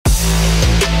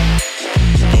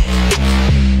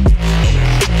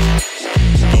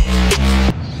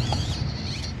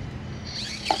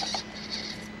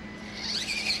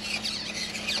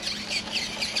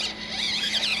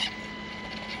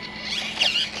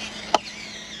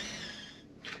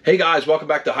Hey guys, welcome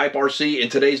back to Hype RC. In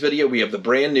today's video, we have the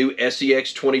brand new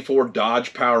SCX24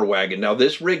 Dodge Power Wagon. Now,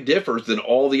 this rig differs than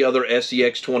all the other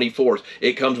SCX24s.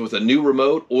 It comes with a new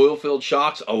remote, oil-filled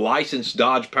shocks, a licensed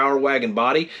Dodge Power Wagon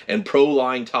body, and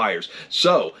Pro-Line tires.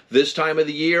 So, this time of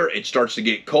the year, it starts to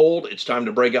get cold. It's time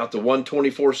to break out the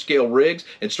 124 scale rigs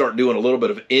and start doing a little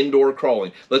bit of indoor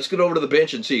crawling. Let's get over to the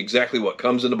bench and see exactly what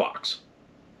comes in the box.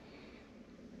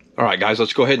 All right, guys,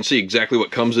 let's go ahead and see exactly what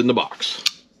comes in the box.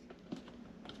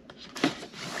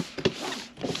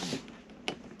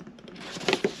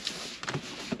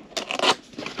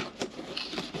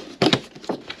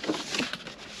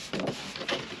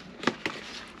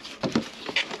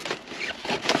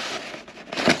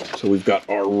 So we've got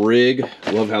our rig.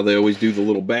 Love how they always do the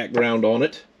little background on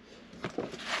it.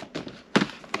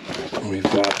 We've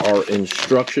got our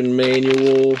instruction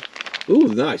manual.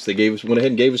 Ooh, nice. They went ahead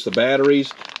and gave us the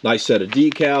batteries. Nice set of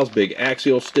decals, big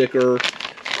Axial sticker,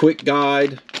 quick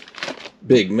guide,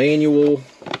 big manual.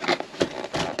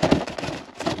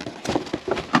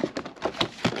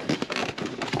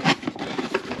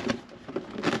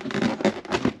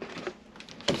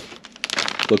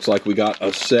 Looks like we got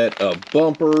a set of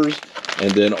bumpers,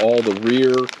 and then all the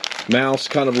rear mounts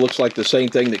kind of looks like the same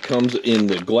thing that comes in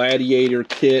the Gladiator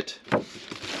kit.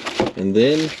 And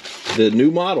then the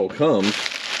new model comes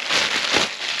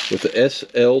with the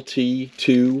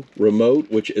SLT2 remote,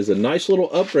 which is a nice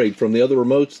little upgrade from the other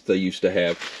remotes that they used to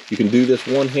have. You can do this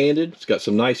one-handed. It's got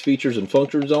some nice features and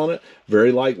functions on it.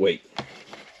 Very lightweight.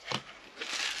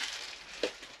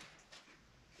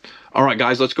 All right,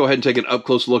 guys, let's go ahead and take an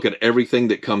up-close look at everything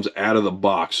that comes out of the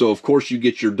box. So, of course, you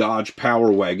get your Dodge Power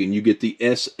Wagon. You get the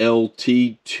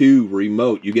SLT2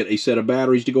 remote. You get a set of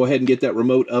batteries to go ahead and get that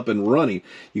remote up and running.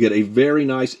 You get a very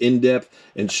nice in-depth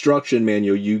instruction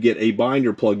manual. You get a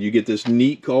binder plug. You get this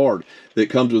neat card that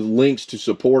comes with links to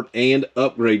support and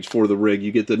upgrades for the rig.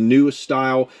 You get the newest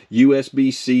style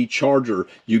USB-C charger.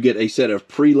 You get a set of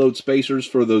preload spacers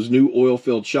for those new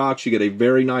oil-filled shocks. You get a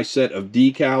very nice set of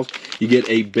decals. You get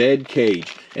a bed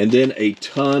cage, and then a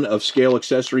ton of scale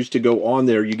accessories to go on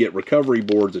there. You get recovery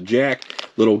boards, a jack,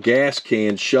 little gas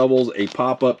cans, shovels, a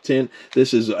pop-up tent.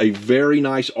 This is a very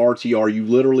nice RTR. You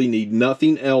literally need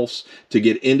nothing else to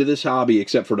get into this hobby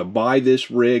except for to buy this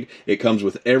rig. It comes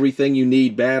with everything you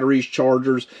need, batteries,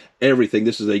 chargers, everything.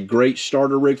 This is a great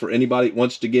starter rig for anybody that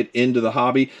wants to get into the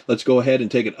hobby. Let's go ahead and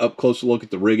take an up-close look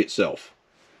at the rig itself.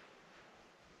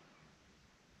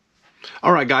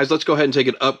 All right, guys, let's go ahead and take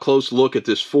an up-close look at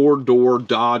this four-door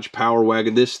Dodge Power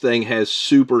Wagon. This thing has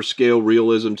super scale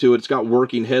realism to it. It's got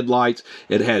working headlights.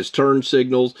 It has turn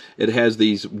signals. It has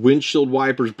these windshield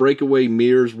wipers, breakaway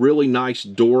mirrors, really nice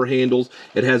door handles.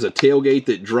 It has a tailgate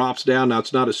that drops down. Now,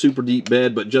 it's not a super deep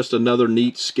bed, but just another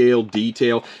neat scale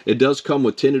detail. It does come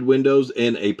with tinted windows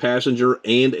and a passenger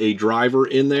and a driver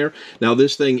in there. Now,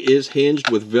 this thing is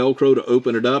hinged with Velcro to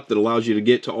open it up that allows you to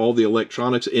get to all the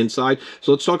electronics inside.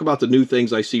 So let's talk about the new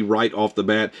things I see right off the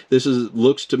bat. This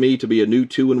looks to me to be a new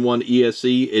 2-in-1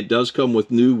 ESC. It does come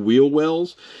with new wheel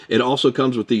wells. It also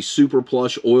comes with these super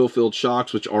plush oil-filled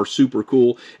shocks, which are super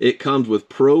cool. It comes with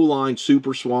Pro-Line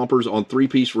Super Swampers on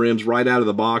 3-piece rims right out of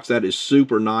the box. That is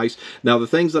super nice. Now, the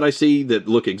things that I see that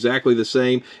look exactly the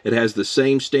same, it has the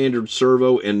same standard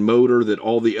servo and motor that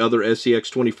all the other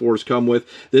SCX24s come with.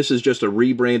 This is just a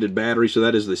rebranded battery, so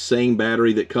that is the same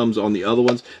battery that comes on the other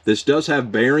ones. This does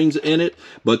have bearings in it,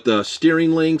 but the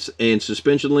steering links and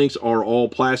suspension links are all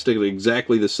plastic,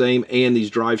 exactly the same, and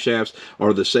these drive shafts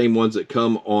are the same ones that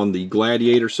come on the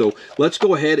Gladiator. So let's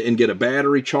go ahead and get a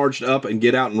battery charged up and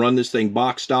get out and run this thing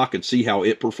box stock and see how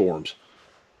it performs.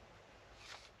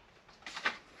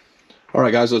 All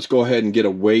right, guys, let's go ahead and get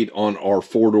a weight on our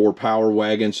four-door Power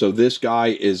Wagon. So this guy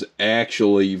is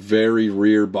actually very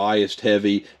rear biased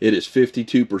heavy. It is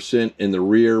 52% in the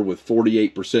rear with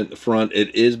 48% in the front.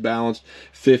 It is balanced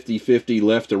 50-50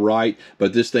 left to right,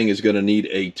 but this thing is going to need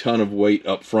a ton of weight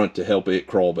up front to help it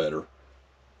crawl better.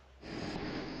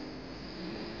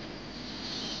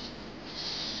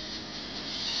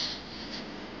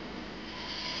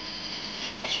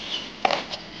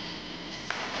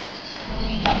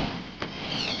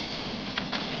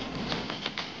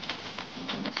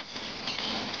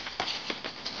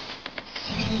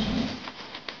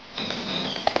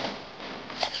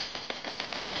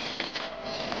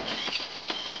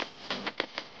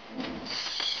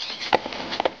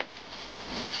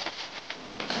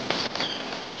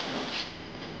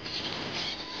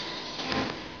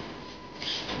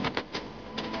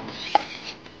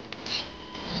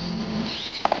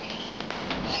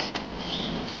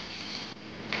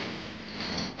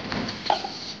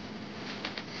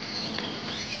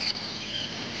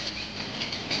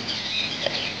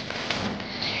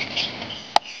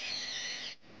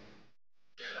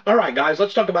 All right, guys,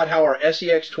 let's talk about how our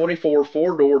SCX24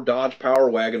 four-door Dodge Power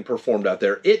Wagon performed out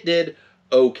there. It did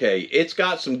okay. It's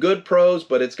got some good pros,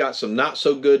 but it's got some not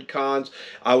so good cons.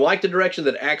 I like the direction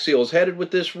that Axial is headed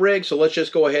with this rig, so let's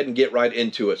just go ahead and get right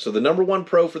into it. So the number one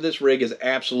pro for this rig is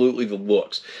absolutely the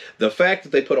looks. The fact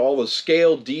that they put all the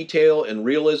scale, detail, and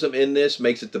realism in this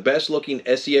makes it the best looking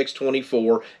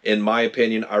SCX24 in my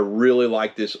opinion. I really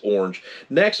like this orange.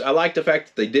 Next, I like the fact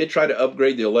that they did try to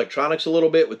upgrade the electronics a little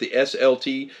bit with the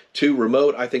SLT2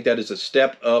 remote. I think that is a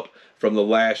step up from the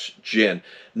last gen.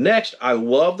 Next, I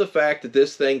love the fact that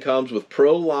this thing comes with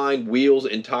Pro-Line wheels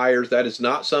and tires. That is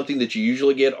not something that you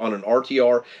usually get on an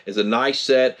RTR. It's a nice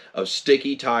set of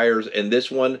sticky tires, and this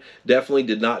one definitely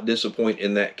did not disappoint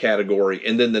in that category.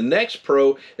 And then the next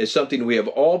pro is something we have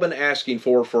all been asking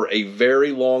for a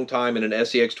very long time in an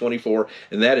SCX24,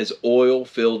 and that is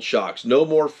oil-filled shocks. No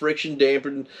more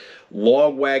friction-dampened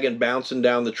log wagon bouncing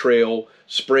down the trail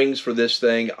springs for this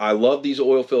thing. I love these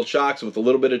oil-filled shocks, and with a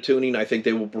little bit of tuning, I think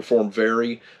they will perform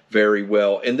very, very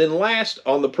well. And then last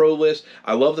on the pro list,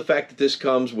 I love the fact that this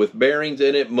comes with bearings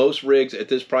in it. Most rigs at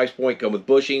this price point come with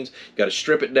bushings. You got to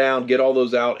strip it down, get all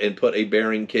those out, and put a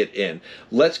bearing kit in.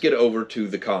 Let's get over to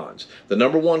the cons. The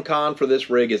number one con for this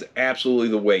rig is absolutely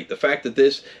the weight. The fact that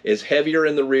this is heavier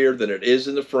in the rear than it is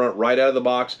in the front right out of the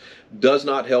box does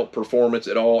not help performance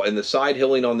at all, and the side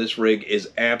hilling on this rig is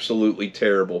absolutely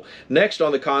terrible. Next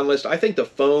on the con list, I think the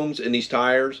foams in these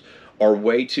tires are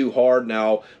way too hard.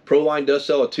 Now, Pro-Line does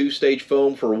sell a two-stage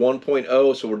foam for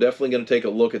 1.0, so we're definitely going to take a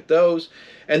look at those.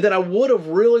 And then I would have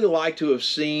really liked to have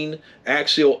seen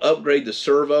Axial upgrade the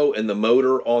servo and the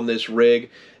motor on this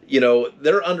rig. You know,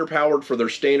 they're underpowered for their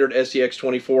standard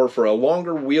SCX24. For a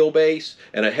longer wheelbase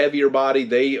and a heavier body,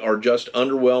 they are just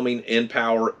underwhelming in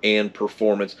power and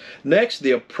performance. Next,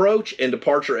 the approach and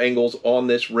departure angles on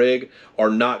this rig are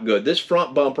not good. This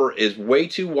front bumper is way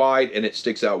too wide and it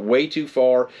sticks out way too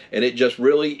far, and it just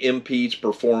really impedes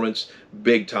performance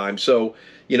big time. So,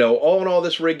 you know, all in all,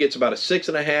 this rig gets about a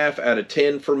 6.5 out of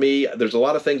 10 for me. There's a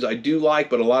lot of things I do like,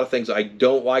 but a lot of things I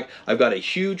don't like. I've got a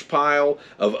huge pile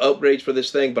of upgrades for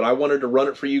this thing, but I wanted to run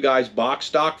it for you guys box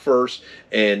stock first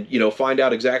and, you know, find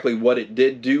out exactly what it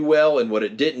did do well and what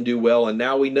it didn't do well, and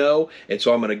now we know. And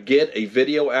so I'm going to get a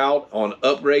video out on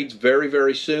upgrades very,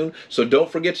 very soon. So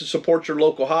don't forget to support your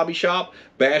local hobby shop.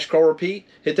 Bash, call, repeat.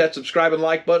 Hit that subscribe and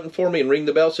like button for me and ring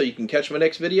the bell so you can catch my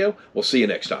next video. We'll see you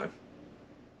next time.